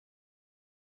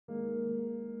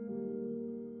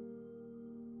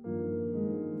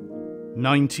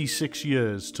96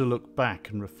 years to look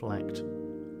back and reflect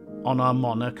on our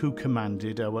monarch who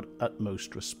commanded our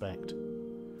utmost respect.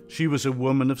 She was a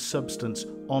woman of substance,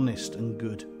 honest and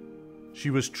good. She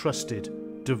was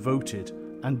trusted, devoted,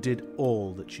 and did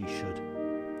all that she should.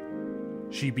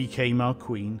 She became our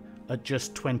queen at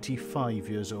just 25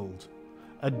 years old,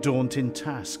 a daunting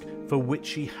task for which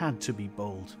she had to be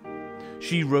bold.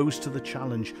 She rose to the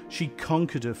challenge, she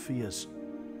conquered her fears.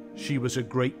 She was a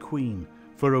great queen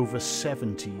for over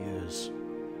 70 years.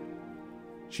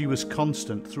 She was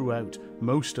constant throughout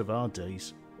most of our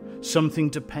days, something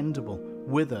dependable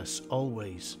with us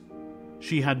always.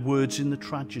 She had words in the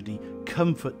tragedy,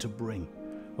 comfort to bring,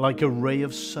 like a ray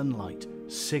of sunlight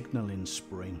signalling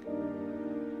spring.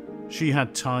 She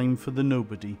had time for the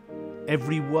nobody,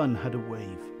 everyone had a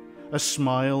wave, a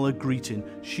smile, a greeting,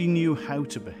 she knew how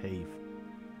to behave.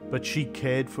 But she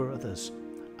cared for others,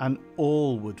 and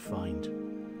all would find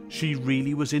she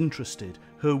really was interested,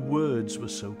 her words were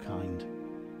so kind.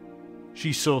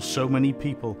 She saw so many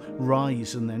people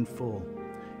rise and then fall,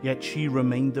 yet she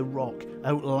remained the rock,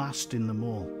 outlasting them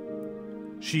all.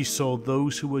 She saw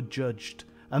those who were judged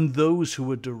and those who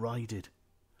were derided.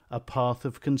 A path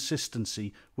of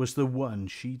consistency was the one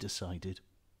she decided.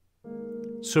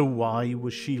 So why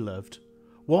was she loved?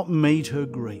 What made her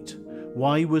great?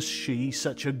 Why was she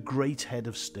such a great head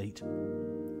of state?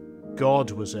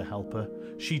 God was her helper.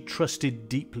 She trusted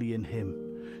deeply in him.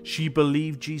 She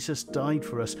believed Jesus died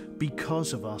for us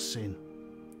because of our sin.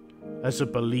 As a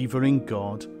believer in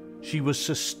God, she was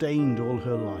sustained all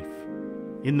her life,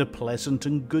 in the pleasant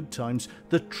and good times,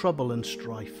 the trouble and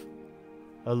strife.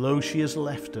 Although she has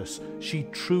left us, she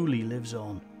truly lives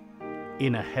on,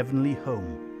 in a heavenly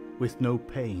home with no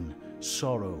pain,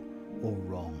 sorrow, or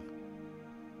wrong.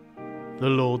 The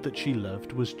Lord that she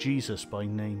loved was Jesus by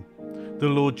name. The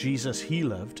Lord Jesus he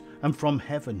loved, and from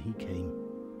heaven he came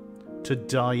to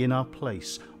die in our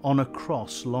place on a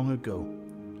cross long ago,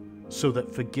 so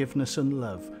that forgiveness and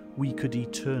love we could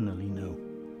eternally know.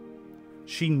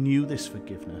 She knew this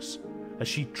forgiveness as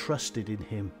she trusted in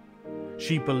him.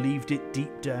 She believed it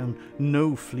deep down,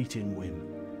 no fleeting whim.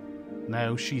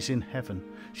 Now she's in heaven,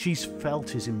 she's felt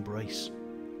his embrace.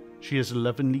 She has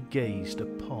lovingly gazed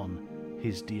upon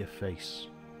his dear face.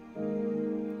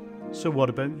 So what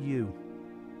about you?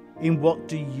 In what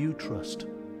do you trust?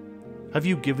 Have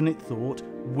you given it thought?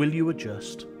 Will you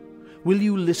adjust? Will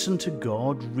you listen to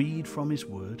God, read from his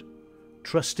word?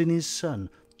 Trust in his Son,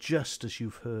 just as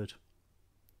you've heard.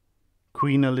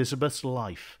 Queen Elizabeth's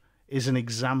life is an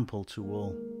example to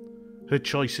all. Her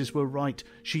choices were right.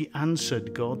 She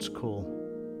answered God's call.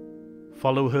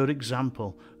 Follow her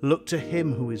example. Look to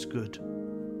him who is good.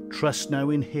 Trust now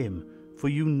in him, for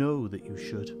you know that you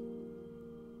should.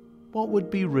 What would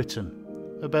be written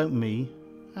about me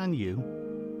and you?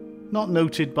 Not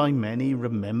noted by many,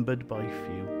 remembered by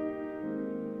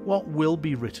few. What will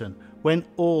be written when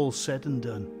all's said and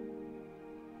done?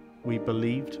 We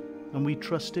believed and we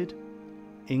trusted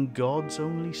in God's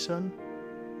only Son.